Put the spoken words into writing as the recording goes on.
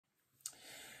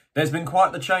There's been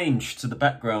quite the change to the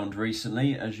background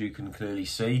recently, as you can clearly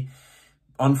see.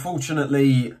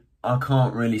 Unfortunately, I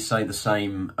can't really say the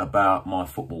same about my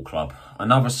football club.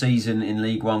 Another season in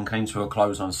League One came to a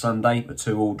close on Sunday, a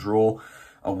 2-2 draw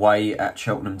away at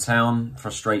Cheltenham Town.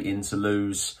 Frustrating to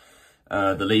lose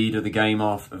the lead of the game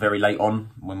off very late on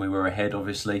when we were ahead,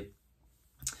 obviously.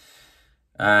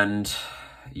 And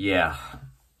yeah,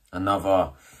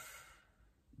 another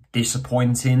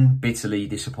disappointing, bitterly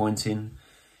disappointing,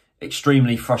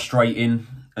 extremely frustrating,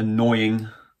 annoying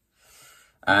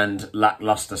and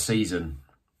lacklustre season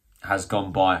has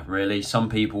gone by, really. Some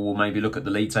people will maybe look at the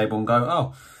league table and go,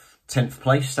 oh, 10th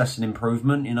place, that's an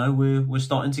improvement, you know, we're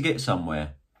starting to get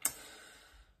somewhere.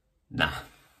 Nah,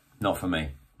 not for me.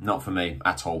 Not for me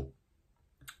at all.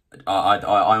 I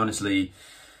honestly,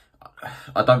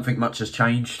 I don't think much has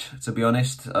changed, to be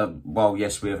honest. Well,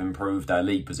 yes, we have improved our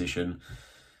league position.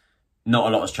 Not a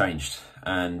lot has changed,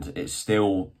 and it's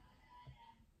still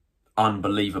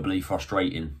unbelievably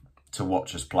frustrating to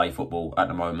watch us play football at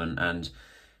the moment, and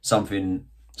something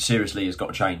seriously has got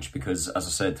to change because, as I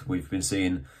said, we've been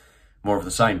seeing more of the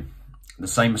same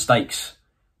mistakes,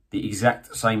 the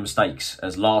exact same mistakes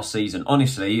as last season.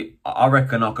 Honestly, I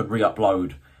reckon I could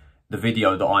re-upload the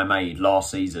video that I made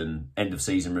last season, end of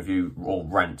season review, or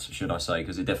rant, should I say,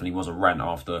 because it definitely was a rant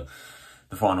after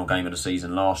the final game of the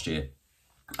season last year.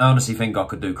 I honestly think I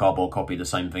could do cardboard copy the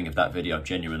same thing of that video,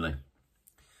 genuinely.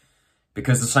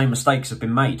 Because the same mistakes have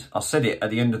been made. I said it at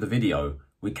the end of the video.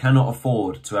 We cannot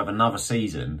afford to have another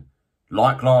season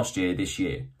like last year, this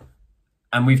year.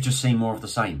 And we've just seen more of the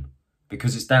same.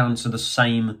 Because it's down to the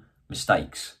same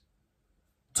mistakes.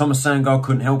 Thomas Sandgaard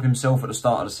couldn't help himself at the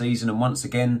start of the season and once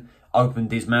again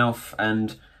opened his mouth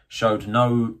and showed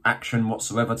no action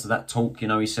whatsoever to that talk. You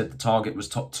know, he said the target was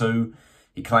top 2.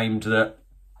 He claimed that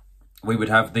we would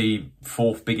have the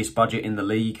 4th biggest budget in the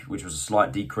league, which was a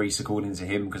slight decrease according to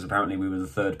him, because apparently we were the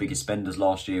 3rd biggest spenders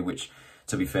last year, which,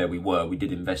 to be fair, we were. We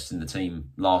did invest in the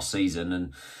team last season.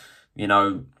 And, you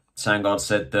know, Sandgaard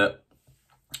said that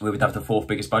we would have the 4th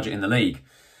biggest budget in the league.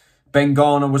 Ben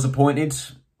Garner was appointed.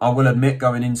 I will admit,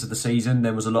 going into the season,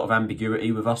 there was a lot of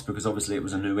ambiguity with us because obviously it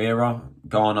was a new era.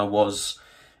 Garner was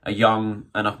a young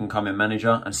and up-and-coming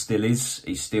manager and still is.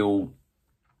 He's still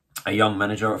a young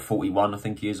manager at 41, I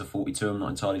think he is, or 42, I'm not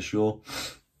entirely sure.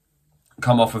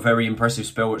 Come off a very impressive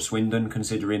spell at Swindon,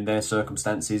 considering their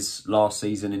circumstances last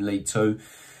season in League Two.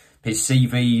 His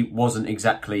CV wasn't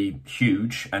exactly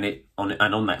huge, and on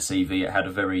that CV it had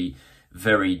a very,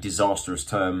 very disastrous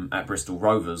term at Bristol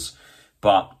Rovers.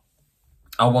 But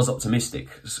I was optimistic,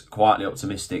 quietly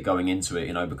optimistic going into it,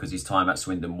 you know, because his time at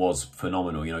Swindon was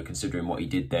phenomenal, you know, considering what he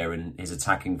did there, and his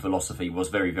attacking philosophy was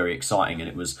very, very exciting, and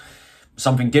it was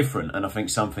something different, and I think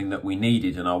something that we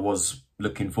needed, and I was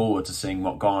looking forward to seeing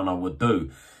what Garner would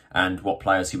do and what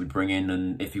players he would bring in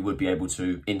and if he would be able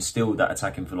to instill that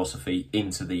attacking philosophy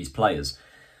into these players.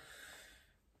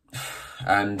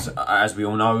 And as we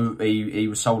all know, he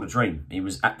was sold a dream. He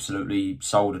was absolutely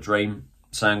sold a dream.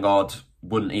 Sandgaard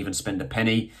wouldn't even spend a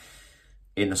penny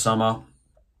in the summer.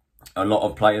 A lot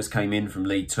of players came in from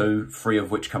League Two, 3 of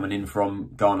which coming in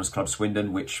from Garner's club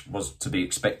Swindon, which was to be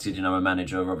expected. You know, a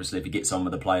manager, obviously, if he gets on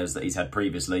with the players that he's had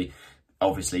previously,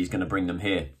 obviously he's going to bring them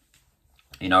here.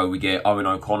 You know, we get Owen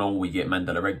O'Connell, we get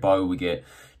Mandela Regbo, we get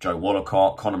Joe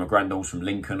Wallacott, Conor McGrandles from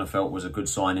Lincoln, I felt was a good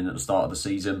signing at the start of the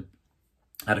season.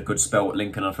 Had a good spell at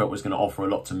Lincoln, I felt was going to offer a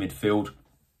lot to midfield.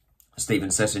 Stephen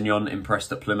Sessegnon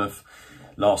impressed at Plymouth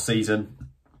last season.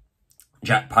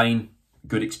 Jack Payne,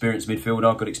 good experienced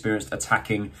midfielder, good experienced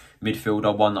attacking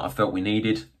midfielder, one that I felt we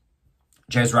needed.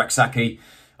 Jez Raksaki,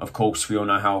 of course, we all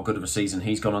know how good of a season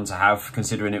he's gone on to have,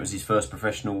 considering it was his first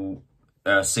professional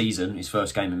season, his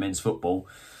first game in men's football.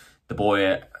 The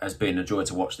boy has been a joy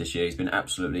to watch this year. He's been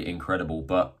absolutely incredible.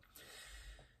 But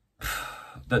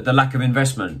the lack of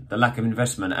investment,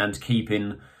 and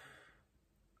keeping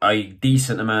a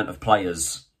decent amount of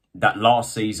players that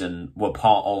last season were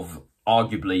part of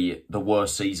arguably the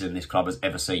worst season this club has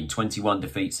ever seen. 21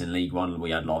 defeats in League One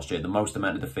we had last year. The most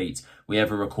amount of defeats we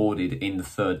ever recorded in the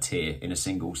 3rd tier in a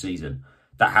single season.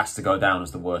 That has to go down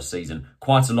as the worst season.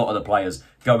 Quite a lot of the players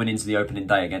going into the opening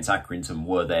day against Accrington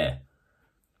were there.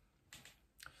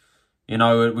 You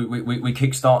know, we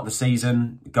kickstart the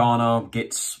season. Garner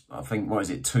gets, I think,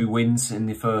 2 wins in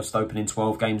the first opening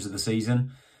 12 games of the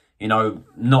season. You know,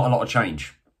 not a lot of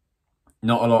change.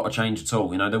 Not a lot of change at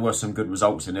all. You know, there were some good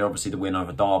results in there. Obviously, the win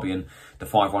over Derby and the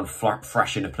 5-1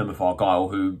 thrashing of Plymouth Argyle,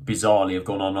 who bizarrely have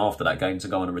gone on after that game to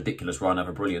go on a ridiculous run, have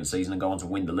a brilliant season and go on to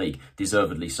win the league.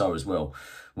 Deservedly so as well,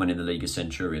 winning the league as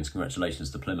Centurions. Congratulations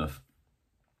to Plymouth.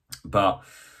 But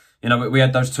You know, we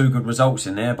had those 2 good results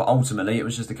in there, but ultimately it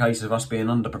was just a case of us being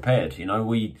underprepared. You know,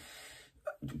 we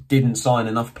didn't sign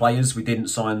enough players. We didn't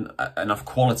sign enough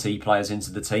quality players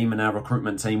into the team, and our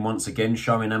recruitment team, once again,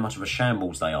 showing how much of a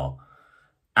shambles they are.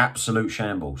 Absolute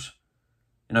shambles.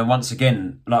 You know, once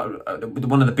again, like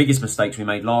one of the biggest mistakes we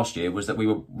made last year was that we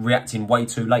were reacting way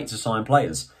too late to sign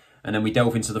players. And then we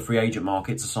delve into the free agent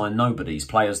market to sign nobodies,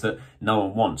 players that no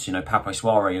one wants, you know, Pape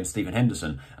Soare and Stephen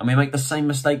Henderson. And we make the same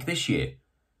mistake this year.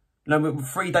 You know,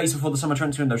 3 days before the summer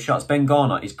transfer window shuts, Ben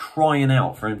Garner is crying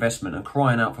out for investment and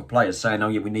crying out for players, saying, "Oh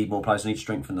yeah, we need more players, we need to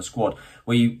strengthen the squad."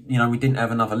 You know, we didn't have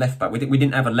another left back. We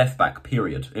didn't have a left back.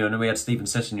 Period. You know, we had Stephen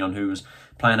Sessegnon, who was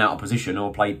playing out of position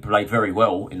or played very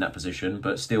well in that position,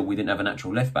 but still we didn't have an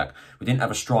actual left back. We didn't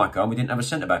have a striker. We didn't have a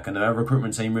centre back, and our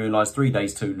recruitment team realised 3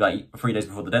 days too late, 3 days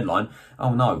before the deadline.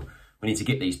 Oh no, we need to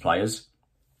get these players.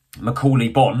 Macaulay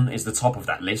Bonne is the top of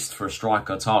that list for a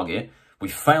striker target. We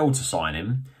failed to sign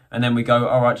him. And then we go,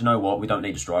 all right, do you know what? We don't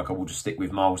need a striker. We'll just stick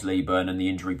with Miles Lieburn and the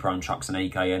injury-prone Chuckson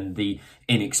Eke and the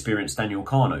inexperienced Daniel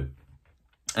Kanu.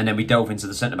 And then we delve into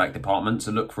the centre-back department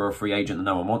to look for a free agent that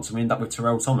no one wants, and we end up with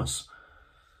Terrell Thomas.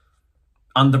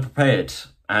 Underprepared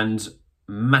and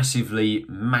massively,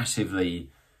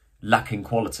 massively lacking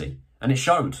quality. And it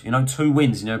showed, you know, 2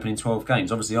 wins in the opening 12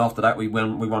 games. Obviously, after that, we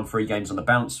won 3 games on the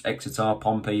bounce. Exeter,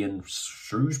 Pompey and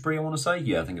Shrewsbury, I want to say.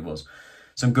 Yeah, I think it was.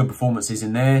 Some good performances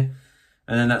in there.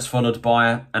 And then that's followed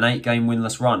by an 8-game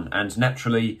winless run. And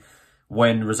naturally,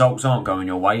 when results aren't going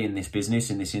your way in this business,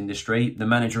 in this industry, the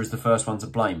manager is the first one to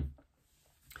blame.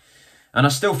 And I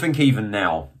still think even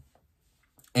now,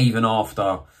 even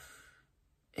after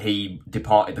he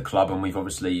departed the club, and we've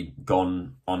obviously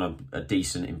gone on a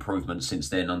decent improvement since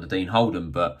then under Dean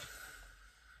Holden, but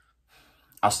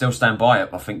I still stand by it.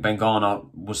 I think Ben Garner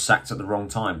was sacked at the wrong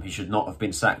time. He should not have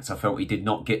been sacked. I felt he did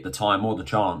not get the time or the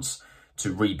chance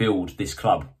to rebuild this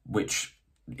club, which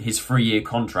his 3-year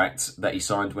contract that he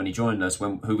signed when he joined us,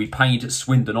 who we paid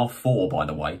Swindon off for, by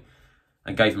the way,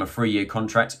 and gave him a 3-year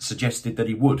contract, suggested that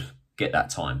he would get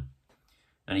that time.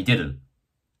 And he didn't.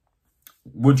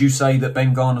 Would you say that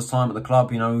Ben Garner's time at the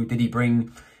club, you know, did he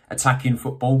bring attacking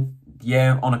football?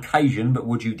 Yeah, on occasion, but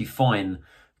would you define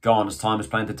Garner's time as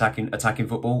playing attacking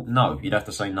football? No, you'd have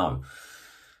to say no.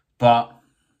 But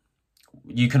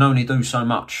you can only do so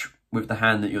much with the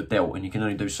hand that you're dealt, and you can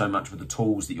only do so much with the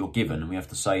tools that you're given. And we have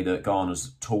to say that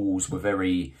Garner's tools were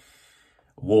very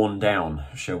worn down,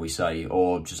 shall we say,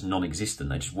 or just non-existent.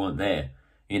 They just weren't there.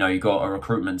 You know, you got a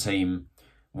recruitment team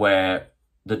where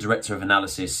the director of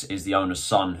analysis is the owner's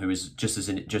son, who is just as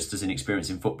inexperienced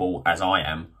in football as I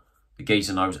am. The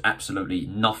geezer knows absolutely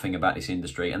nothing about this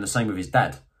industry, and the same with his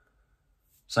dad.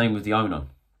 Same with the owner.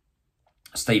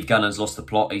 Steve Gannon's lost the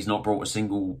plot. He's not brought a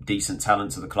single decent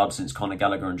talent to the club since Conor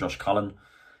Gallagher and Josh Cullen.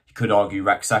 You could argue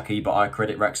Raksaki, but I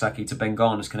credit Raksaki to Ben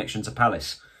Garner's connection to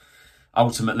Palace.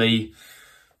 Ultimately,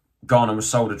 Garner was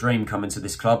sold a dream coming to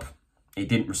this club. He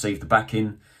didn't receive the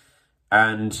backing,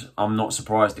 and I'm not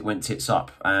surprised it went tits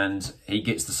up. And he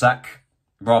gets the sack,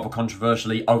 rather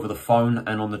controversially, over the phone,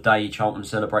 and on the day Charlton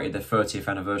celebrated their 30th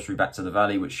anniversary back to the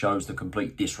Valley, which shows the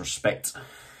complete disrespect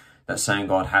that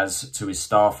Sandgaard has to his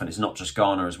staff. And it's not just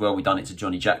Garner as well. We've done it to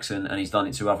Johnny Jackson, and he's done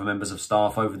it to other members of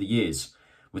staff over the years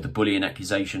with the bullying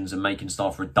accusations and making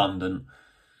staff redundant.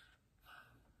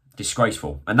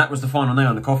 Disgraceful. And that was the final nail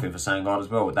in the coffin for Sandgaard as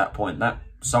well at that point. That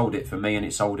sold it for me, and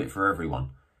it sold it for everyone.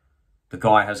 The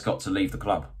guy has got to leave the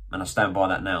club, and I stand by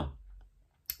that now.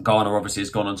 Garner obviously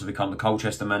has gone on to become the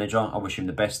Colchester manager. I wish him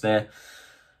the best there.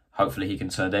 Hopefully he can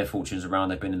turn their fortunes around.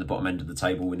 They've been in the bottom end of the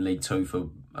table in League 2 for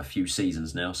a few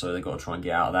seasons now, so they've got to try and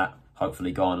get out of that.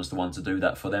 Hopefully Garner's the one to do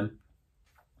that for them.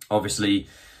 Obviously,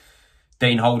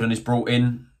 Dean Holden is brought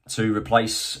in to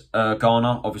replace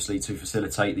Garner, obviously to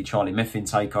facilitate the Charlie Meffin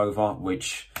takeover,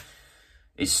 which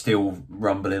is still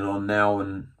rumbling on now.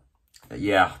 And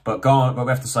yeah, but we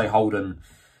have to say Holden,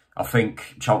 I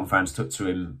think Charlton fans took to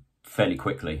him fairly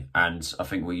quickly, and I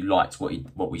think we liked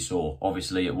what we saw.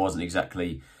 Obviously, it wasn't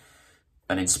exactly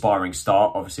an inspiring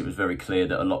start. Obviously, it was very clear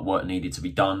that a lot of work needed to be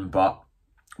done, but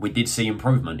we did see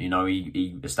improvement. You know,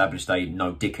 he established a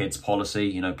no dickheads policy.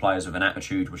 You know, players with an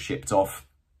attitude were shipped off.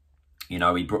 You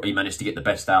know, he managed to get the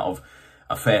best out of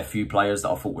a fair few players that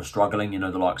I thought were struggling. You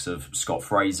know, the likes of Scott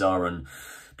Fraser and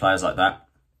players like that.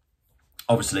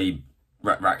 Obviously,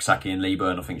 Raksaki and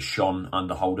Lieburn, I think, shone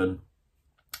under Holden,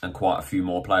 and quite a few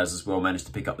more players as well managed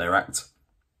to pick up their act.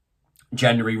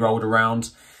 January rolled around,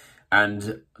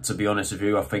 and to be honest with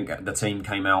you, I think the team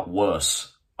came out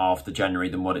worse after January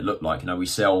than what it looked like. You know, we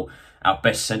sell our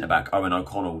best centre-back, Owen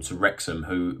O'Connell, to Wrexham,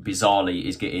 who bizarrely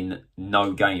is getting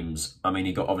no games. I mean,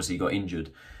 he obviously got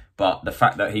injured, but the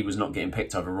fact that he was not getting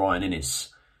picked over Ryan Innes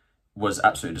was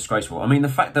absolutely disgraceful. I mean, the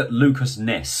fact that Lucas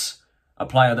Ness, a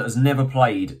player that has never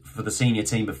played for the senior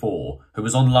team before, who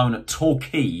was on loan at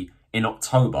Torquay in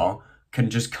October, can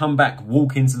just come back,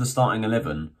 walk into the starting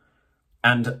 11,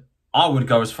 and I would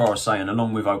go as far as saying,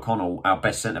 along with O'Connell, our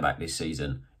best centre-back this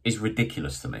season, is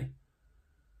ridiculous to me.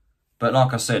 But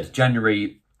like I said,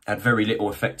 January had very little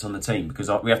effect on the team because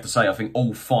we have to say, I think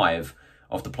all 5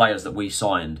 of the players that we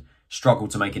signed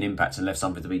struggled to make an impact and left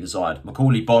something to be desired.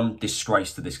 Macaulay Bonne,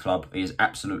 disgrace to this club. He has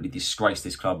absolutely disgraced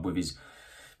this club with his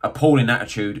appalling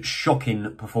attitude,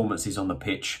 shocking performances on the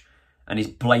pitch, and his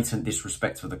blatant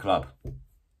disrespect for the club.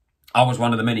 I was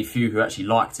one of the many few who actually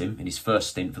liked him in his first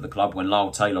stint for the club when Lyle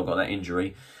Taylor got that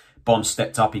injury. Bonne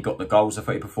stepped up, he got the goals, I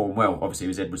thought he performed well. Obviously, it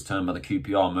was Edwards' turn by the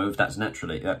QPR move. That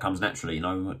comes naturally, you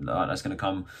know. That's going to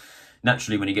come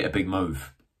naturally when you get a big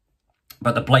move.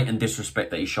 But the blatant disrespect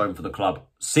that he's shown for the club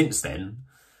since then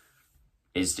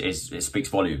it speaks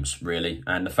volumes, really.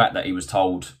 And the fact that he was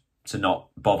told to not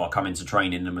bother coming to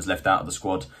training and was left out of the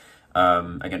squad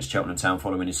against Cheltenham Town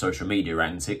following his social media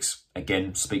antics,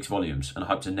 again, speaks volumes. And I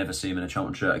hope to never see him in a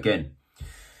Charlton shirt again.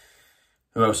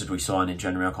 Who else did we sign in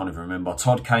January? I can't even remember.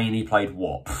 Todd Kane, he played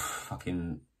what?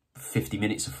 Fucking 50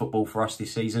 minutes of football for us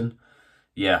this season.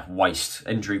 Yeah, waste.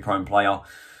 Injury-prone player.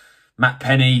 Matt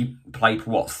Penny played,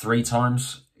 what, 3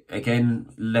 times? Again,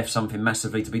 left something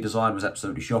massively to be desired. Was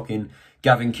absolutely shocking.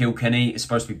 Gavin Kilkenny is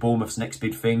supposed to be Bournemouth's next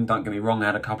big thing. Don't get me wrong,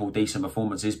 had a couple of decent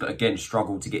performances, but again,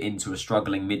 struggled to get into a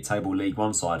struggling mid-table League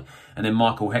One side. And then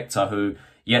Michael Hector, who,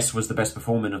 yes, was the best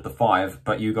performing of the 5,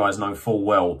 but you guys know full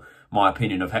well my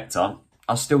opinion of Hector.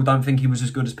 I still don't think he was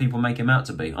as good as people make him out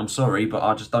to be. I'm sorry, but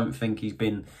I just don't think he's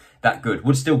been that good.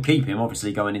 Would still keep him,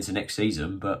 obviously, going into next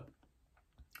season, but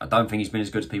I don't think he's been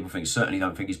as good as people think. Certainly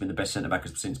don't think he's been the best centre-back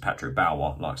since Patrick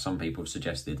Bauer, like some people have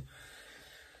suggested.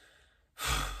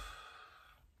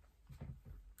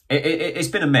 It's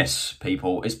been a mess,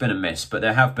 people. It's been a mess, but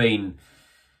there have been,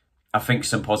 I think,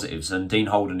 some positives, and Dean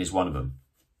Holden is one of them.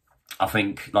 I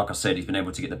think, like I said, he's been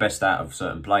able to get the best out of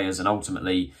certain players, and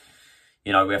ultimately,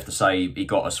 you know, we have to say he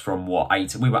got us from, what,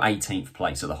 we were 18th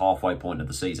place at the halfway point of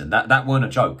the season. That weren't a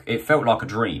joke. It felt like a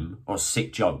dream or a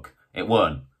sick joke. It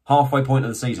weren't. Halfway point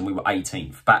of the season, we were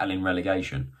 18th, battling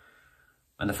relegation.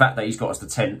 And the fact that he's got us to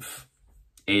 10th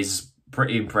is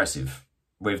pretty impressive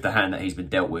with the hand that he's been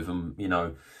dealt with. And, you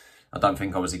know, I don't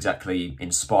think I was exactly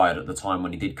inspired at the time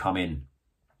when he did come in.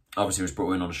 Obviously, he was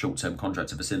brought in on a short-term contract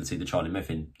to facilitate the Charlie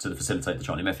Methven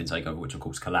takeover, which, of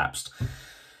course, collapsed.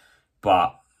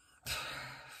 But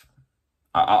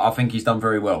I think he's done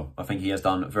very well. I think he has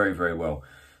done very, very well.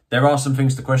 There are some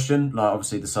things to question, like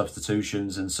obviously the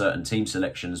substitutions and certain team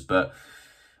selections, but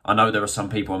I know there are some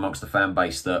people amongst the fan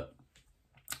base that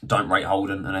don't rate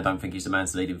Holden and I don't think he's the man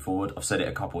to lead him forward. I've said it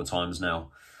a couple of times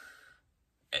now.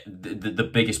 The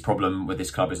biggest problem with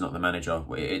this club is not the manager.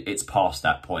 It's past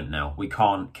that point now. We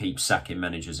can't keep sacking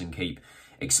managers and keep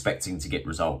expecting to get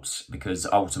results because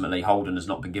ultimately Holden has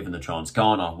not been given the chance.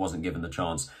 Garner wasn't given the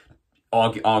chance.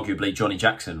 Arguably, Johnny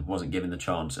Jackson wasn't given the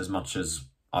chance as much as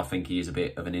I think he is a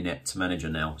bit of an inept manager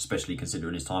now, especially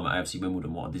considering his time at AFC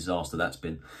Wimbledon, what a disaster that's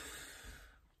been.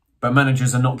 But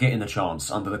managers are not getting the chance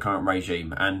under the current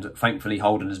regime, and thankfully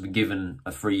Holden has been given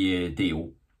a 3-year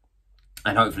deal,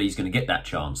 and hopefully he's going to get that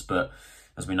chance. But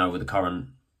as we know, with the current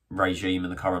regime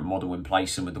and the current model in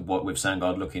place, and with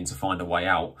Sandgaard looking to find a way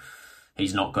out,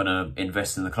 he's not going to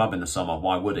invest in the club in the summer.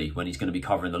 Why would he, when he's going to be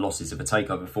covering the losses if a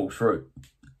takeover falls through?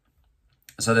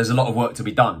 So there's a lot of work to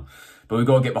be done. But we've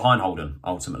got to get behind Holden,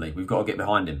 ultimately. We've got to get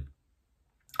behind him.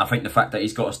 I think the fact that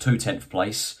he's got us to 10th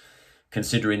place,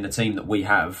 considering the team that we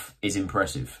have, is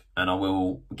impressive. And I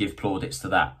will give plaudits to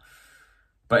that.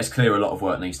 But it's clear a lot of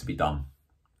work needs to be done.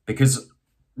 Because,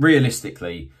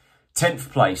 realistically, 10th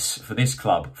place for this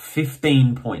club,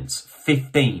 15 points,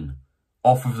 15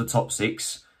 off of the top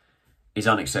 6, is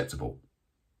unacceptable.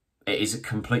 It is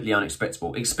completely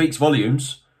unacceptable. It speaks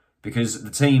volumes, because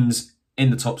the teams in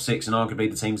the top 6 and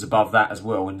arguably the teams above that as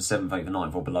well in 7th, 8th and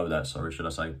 9th, or below that, sorry, should I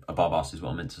say, above us is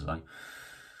what I meant to say.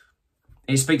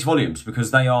 It speaks volumes because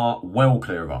they are well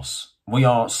clear of us. We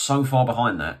are so far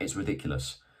behind that, it's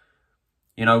ridiculous.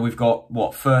 You know, we've got,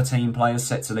 what, 13 players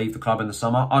set to leave the club in the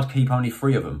summer. I'd keep only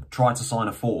 3 of them. Try to sign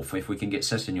a 4th if we can get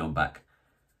Sessegnon back.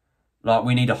 Like,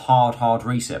 we need a hard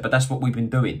reset, but that's what we've been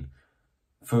doing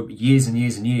for years and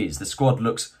years and years. The squad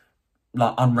looks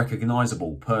like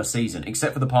unrecognisable per season,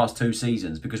 except for the past 2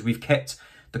 seasons, because we've kept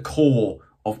the core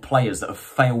of players that have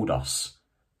failed us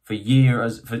for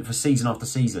season after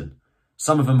season.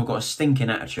 Some of them have got a stinking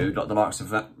attitude, like the likes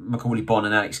of Macaulay Bonne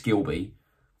and Alex Gilbey.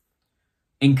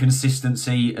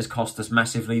 Inconsistency has cost us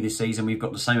massively this season. We've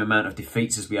got the same amount of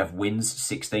defeats as we have wins,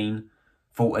 16,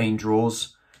 14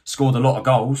 draws. scored a lot of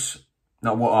goals.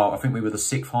 Now, I think we were the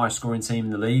 6th highest scoring team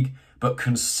in the league, but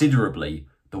considerably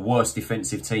the worst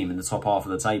defensive team in the top half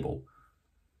of the table.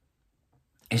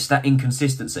 It's that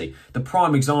inconsistency. The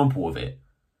prime example of it.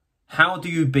 How do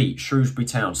you beat Shrewsbury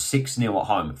Town 6-0 at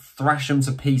home, thrash them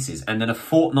to pieces, and then a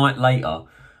fortnight later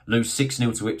lose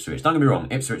 6-0 to Ipswich? Don't get me wrong,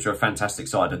 Ipswich are a fantastic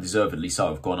side, and deservedly so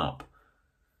have gone up.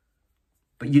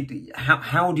 But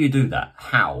how do you do that?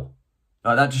 How?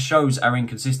 Like, that just shows our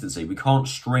inconsistency. We can't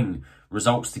string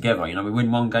results together. You know, we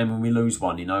win one game and we lose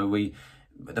one. You know,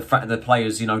 the fact that the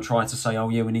players, you know, try to say, oh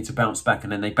yeah, we need to bounce back,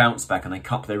 and then they bounce back and they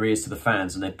cup their ears to the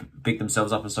fans and they big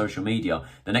themselves up on social media.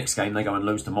 The next game they go and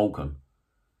lose to Morecambe.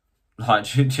 Like,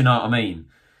 do you know what I mean?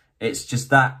 It's just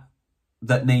that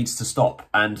needs to stop.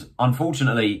 And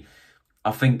unfortunately,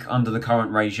 I think under the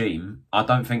current regime, I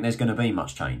don't think there's going to be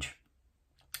much change.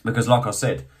 Because like I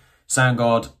said,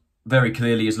 Sandgaard very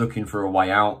clearly is looking for a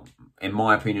way out. In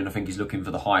my opinion, I think he's looking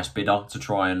for the highest bidder to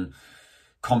try and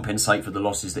compensate for the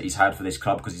losses that he's had for this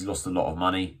club, because he's lost a lot of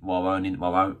money while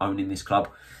owning this club.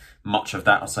 Much of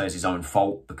that, I'd say, is his own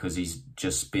fault, because he's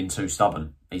just been too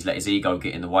stubborn. He's let his ego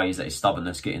get in the way. He's let his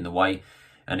stubbornness get in the way.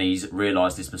 And he's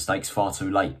realised his mistakes far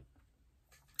too late.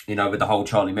 You know, with the whole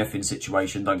Charlie Meffin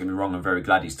situation, don't get me wrong, I'm very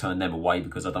glad he's turned them away,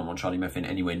 because I don't want Charlie Meffin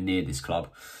anywhere near this club.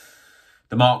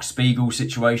 The Mark Spiegel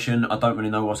situation, I don't really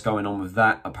know what's going on with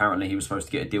that. Apparently, he was supposed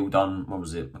to get a deal done, what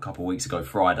was it, a couple of weeks ago,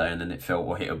 Friday, and then it fell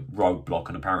or hit a roadblock,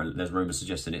 and apparently there's rumours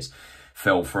suggesting it's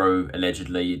fell through.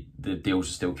 Allegedly, the deals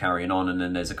are still carrying on, and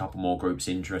then there's a couple more groups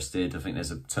interested. I think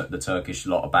there's the Turkish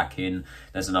lot are back in.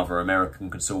 There's another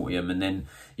American consortium, and then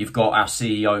you've got our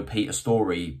CEO, Peter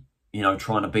Storey, you know,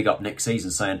 trying to big up next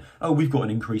season, saying, oh, we've got an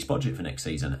increased budget for next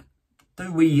season.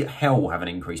 Do we hell have an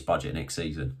increased budget next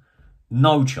season?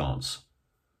 No chance.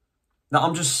 Now,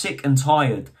 I'm just sick and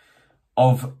tired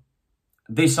of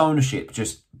this ownership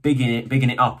just bigging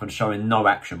it up and showing no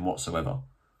action whatsoever.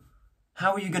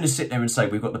 How are you going to sit there and say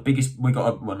we've got the biggest,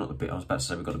 well, not the big, I was about to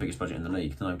say we've got the biggest budget in the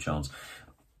league, no chance.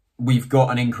 We've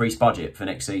got an increased budget for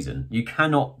next season. You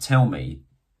cannot tell me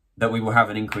that we will have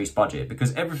an increased budget,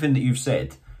 because everything that you've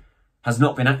said has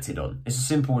not been acted on. It's as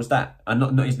simple as that.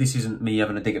 And this isn't me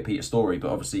having a dig at Peter Storey,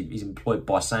 but obviously he's employed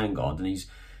by Sandgaard and he's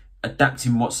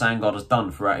adapting what Sandgaard has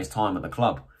done throughout his time at the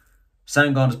club.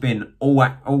 Sandgaard has been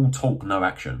all talk, no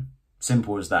action.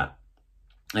 Simple as that.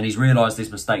 And he's realised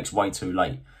his mistakes way too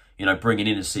late. You know, bringing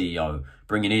in a CEO,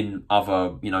 bringing in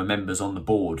other, you know, members on the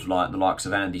board, like the likes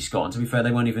of Andy Scott. And to be fair,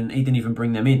 he didn't even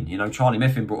bring them in. You know, Charlie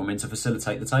Meffin brought them in to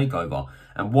facilitate the takeover.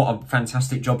 And what a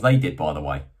fantastic job they did, by the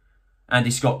way. Andy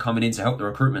Scott coming in to help the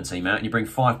recruitment team out, and you bring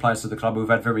 5 players to the club who've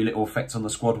had very little effect on the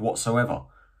squad whatsoever.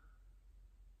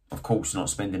 Of course, not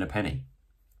spending a penny.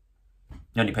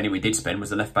 The only penny we did spend was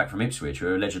the left-back from Ipswich,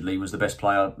 who allegedly was the best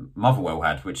player Motherwell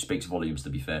had, which speaks volumes, to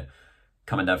be fair.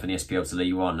 Coming down from the SPL to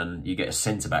League One, and you get a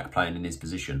centre-back playing in his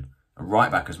position. A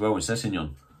right-back as well with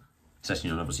Sessegnon.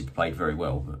 Sessegnon obviously played very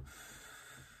well, but...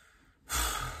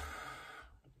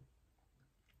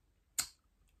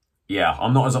 yeah,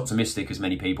 I'm not as optimistic as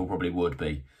many people probably would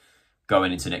be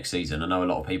going into next season. I know a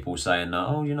lot of people saying,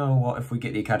 oh, you know what, if we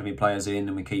get the academy players in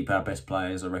and we keep our best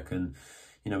players, I reckon,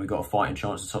 you know, we've got a fighting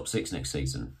chance of top 6 next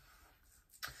season.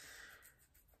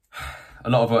 A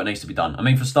lot of work needs to be done. I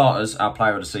mean, for starters, our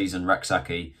player of the season,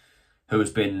 Raksaki, who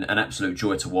has been an absolute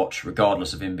joy to watch,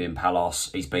 regardless of him being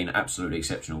Palace. He's been absolutely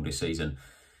exceptional this season.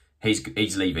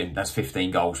 He's leaving. That's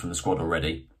 15 goals from the squad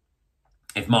already.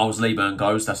 If Miles Leaburn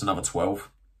goes, that's another 12.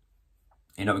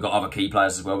 You know, we've got other key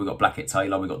players as well. We've got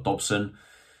Blackett-Taylor, we've got Dobson.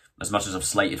 As much as I've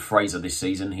slated Fraser this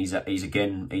season, he's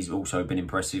also been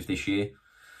impressive this year.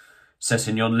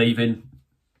 Sessegnon leaving.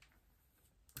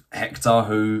 Hector,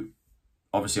 who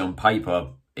obviously on paper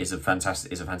is a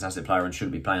fantastic player and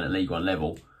shouldn't be playing at League One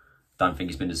level. Don't think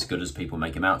he's been as good as people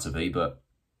make him out to be, but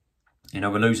you know,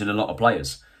 we're losing a lot of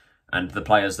players. And the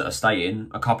players that are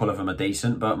staying, a couple of them are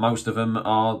decent, but most of them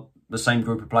are the same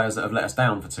group of players that have let us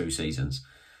down for 2 seasons.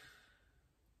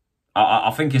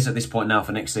 I think it's at this point now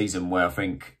for next season where I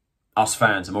think us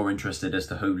fans are more interested as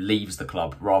to who leaves the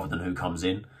club rather than who comes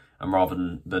in, and rather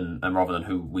than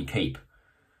who we keep,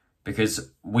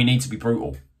 because we need to be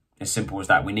brutal. As simple as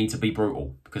that. We need to be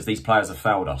brutal because these players have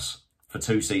failed us for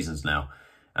 2 seasons now,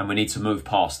 and we need to move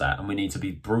past that. And we need to be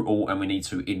brutal, and we need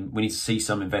to see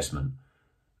some investment,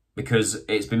 because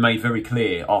it's been made very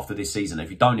clear after this season, if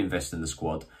you don't invest in the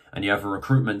squad and you have a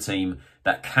recruitment team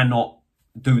that cannot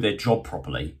do their job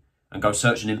properly and go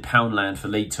searching in Poundland for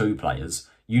League 2 players,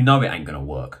 you know it ain't going to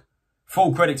work.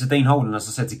 Full credit to Dean Holden, as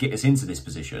I said, to get us into this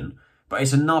position, but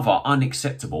it's another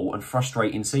unacceptable and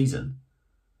frustrating season.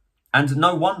 And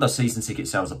no wonder season ticket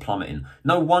sales are plummeting.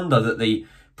 No wonder that the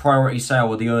priority sale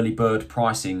or the early bird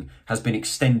pricing has been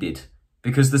extended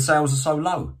because the sales are so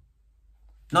low.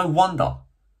 No wonder.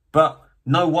 But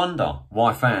no wonder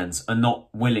why fans are not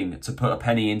willing to put a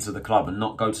penny into the club and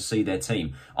not go to see their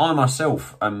team. I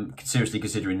myself am seriously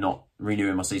considering not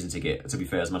renewing my season ticket. To be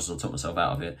fair, as much as I took myself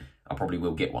out of it, I probably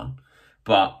will get one.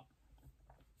 But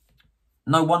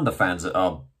no wonder fans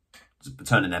are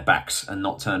turning their backs and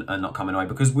not coming away,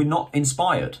 because we're not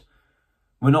inspired.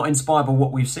 We're not inspired by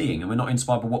what we're seeing, and we're not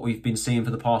inspired by what we've been seeing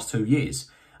for the past 2 years.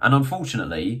 And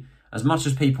unfortunately, as much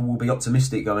as people will be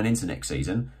optimistic going into next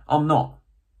season, I'm not.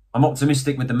 I'm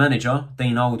optimistic with the manager,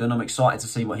 Dean Alden. I'm excited to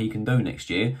see what he can do next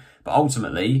year. But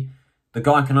ultimately, the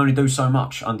guy can only do so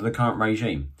much under the current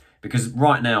regime. Because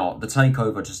right now, the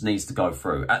takeover just needs to go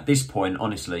through. At this point,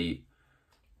 honestly,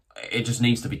 it just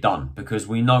needs to be done. Because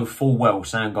we know full well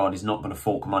Sandgaard is not going to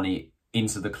fork money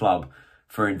into the club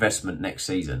for investment next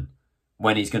season,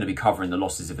 when he's going to be covering the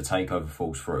losses if a takeover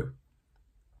falls through.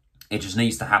 It just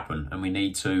needs to happen, and we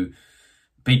need to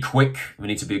be quick, we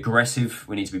need to be aggressive,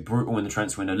 we need to be brutal in the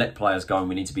transfer window, let players go, and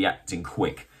we need to be acting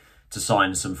quick to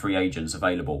sign some free agents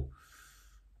available.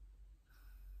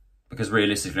 Because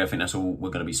realistically, I think that's all we're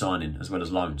going to be signing, as well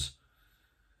as loans.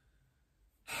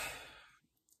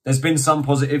 There's been some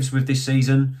positives with this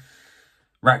season.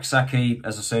 Raksaki,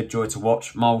 as I said, joy to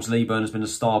watch. Miles Leeburn has been a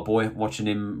star boy. Watching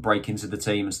him break into the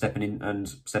team and stepping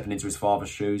into his father's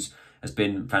shoes has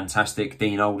been fantastic.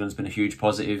 Dean Alden's been a huge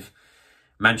positive.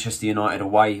 Manchester United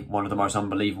away, one of the most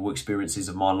unbelievable experiences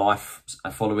of my life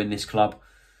following this club.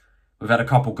 We've had a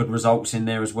couple good results in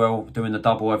there as well. Doing the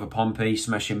double over Pompey,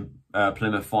 smashing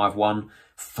Plymouth 5-1,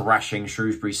 thrashing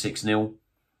Shrewsbury 6-0.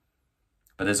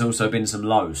 But there's also been some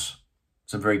lows,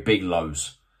 some very big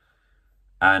lows.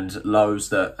 And lows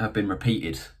that have been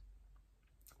repeated,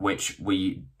 which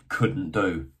we couldn't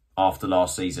do after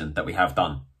last season, that we have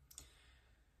done.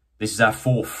 This is our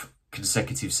 4th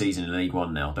consecutive season in League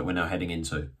One now that we're now heading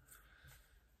into.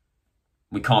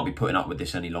 We can't be putting up with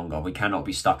this any longer. We cannot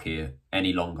be stuck here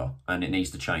any longer, and it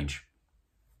needs to change.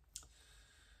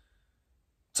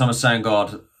 Thomas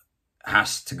Sandgaard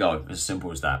has to go, as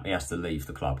simple as that. He has to leave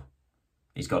the club.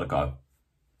 He's got to go.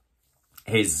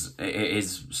 His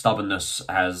stubbornness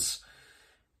has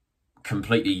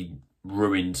completely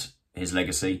ruined his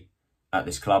legacy at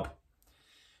this club.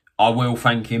 I will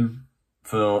thank him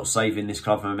for saving this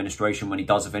club from administration when he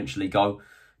does eventually go.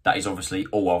 That is obviously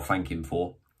all I'll thank him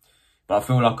for. But I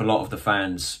feel like a lot of the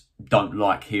fans don't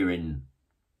like hearing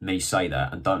me say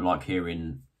that, and don't like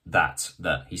hearing that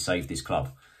he saved this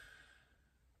club.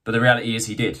 But the reality is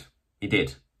he did. He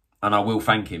did. And I will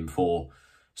thank him for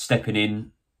stepping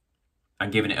in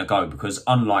and giving it a go, because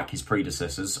unlike his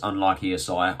predecessors, unlike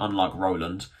ESI, unlike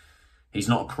Roland, he's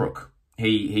not a crook.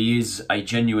 He is a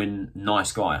genuine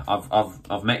nice guy.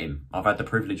 I've met him. I've had the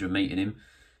privilege of meeting him.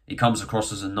 He comes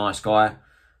across as a nice guy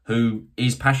who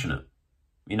is passionate.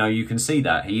 You know, you can see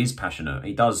that. He is passionate.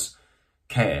 He does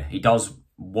care. He does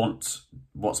want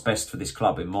what's best for this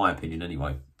club, in my opinion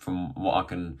anyway, from what I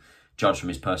can judge from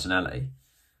his personality.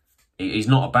 He's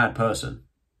not a bad person.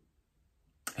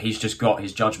 He's just got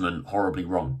his judgment horribly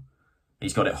wrong.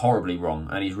 He's got it horribly wrong,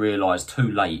 and he's realised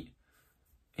too late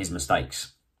his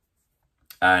mistakes.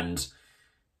 And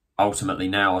ultimately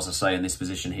now, as I say, in this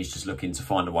position, he's just looking to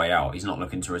find a way out. He's not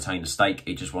looking to retain a stake.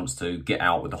 He just wants to get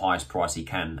out with the highest price he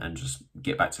can and just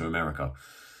get back to America.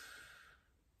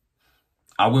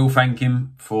 I will thank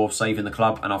him for saving the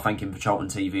club, and I'll thank him for Charlton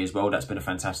TV as well. That's been a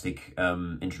fantastic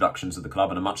introduction to the club,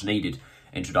 and a much needed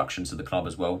introduction to the club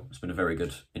as well. It's been a very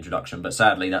good introduction, but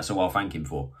sadly, that's all I'll thank him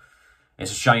for.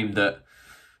 It's a shame that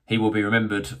he will be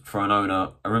remembered for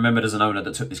remembered as an owner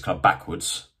that took this club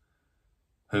backwards,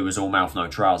 who was all mouth, no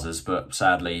trousers, but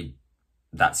sadly,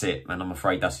 that's it, and I'm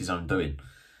afraid that's his own doing.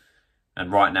 And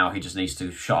right now, he just needs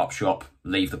to shut up shop,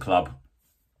 leave the club,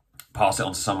 pass it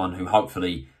on to someone who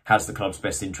hopefully has the club's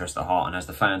best interest at heart and has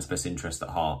the fans' best interest at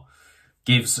heart,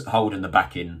 gives Holden the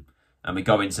backing, and we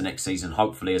go into next season,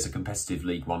 hopefully, as a competitive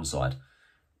League One side.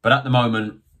 But at the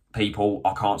moment, people,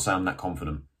 I can't say I'm that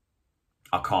confident.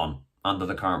 I can't, under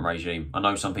the current regime. I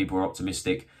know some people are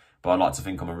optimistic, but I like to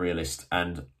think I'm a realist.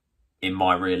 And in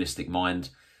my realistic mind,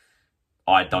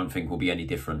 I don't think we'll be any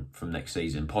different from next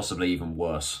season, possibly even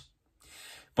worse.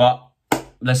 But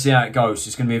let's see how it goes.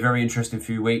 It's going to be a very interesting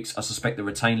few weeks. I suspect the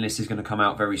retain list is going to come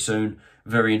out very soon.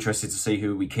 Very interested to see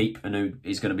who we keep and who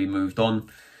is going to be moved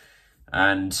on.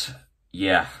 And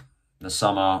yeah, the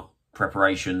summer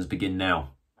preparations begin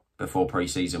now before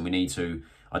pre-season. We need to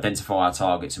identify our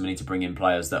targets, and we need to bring in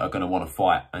players that are going to want to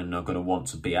fight and are going to want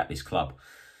to be at this club.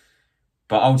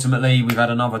 But ultimately, we've had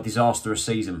another disastrous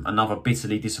season, another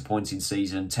bitterly disappointing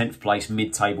season. 10th place,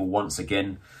 mid-table once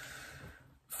again.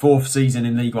 4th season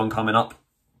in League One coming up.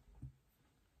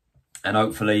 And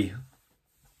hopefully,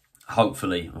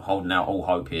 I'm holding out all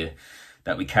hope here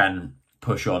that we can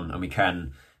push on and we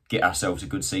can get ourselves a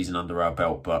good season under our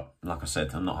belt. But like I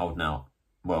said, I'm not holding out.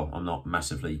 Well, I'm not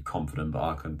massively confident,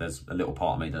 but there's a little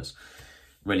part of me that's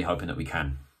really hoping that we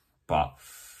can. But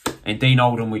in Dean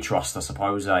Oldham we trust, I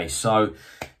suppose, eh? So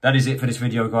that is it for this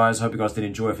video, guys. Hope you guys did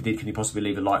enjoy. If you did, can you possibly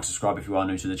leave a like, subscribe if you are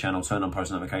new to the channel, turn on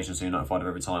post notifications so you're notified of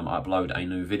every time I upload a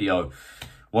new video.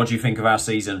 What do you think of our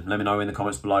season? Let me know in the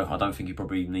comments below. I don't think you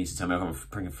probably need to tell me. I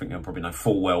think I probably know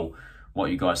full well what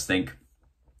you guys think.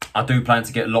 I do plan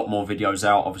to get a lot more videos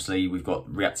out. Obviously, we've got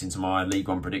reacting to my League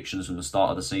One predictions from the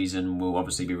start of the season. We'll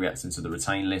obviously be reacting to the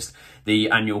retain list. The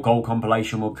annual goal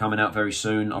compilation will be coming out very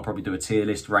soon. I'll probably do a tier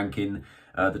list ranking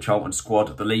the Charlton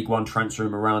squad. The League One transfer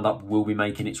rumour roundup will be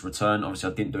making its return.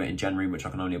 Obviously, I didn't do it in January, which I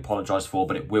can only apologise for,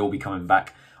 but it will be coming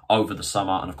back over the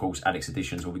summer. And of course, Addicts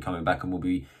Editions will be coming back and will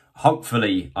be,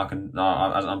 hopefully,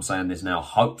 as I'm saying this now,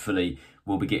 hopefully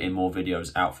we'll be getting more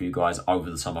videos out for you guys over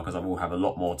the summer, because I will have a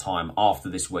lot more time after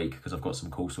this week, because I've got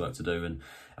some coursework to do and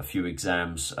a few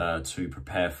exams to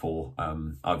prepare for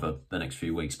over the next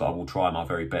few weeks. But I will try my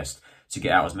very best to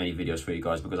get out as many videos for you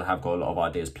guys, because I have got a lot of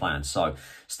ideas planned. So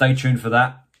stay tuned for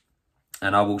that,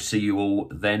 and I will see you all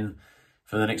then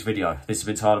for the next video. This has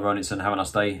been Tyler Roninson. Have a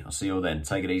nice day. I'll see you all then.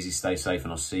 Take it easy, stay safe,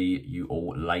 and I'll see you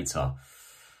all later.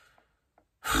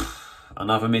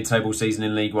 Another mid-table season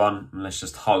in League One, and let's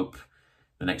just hope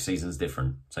the next season's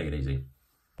different. Take it easy.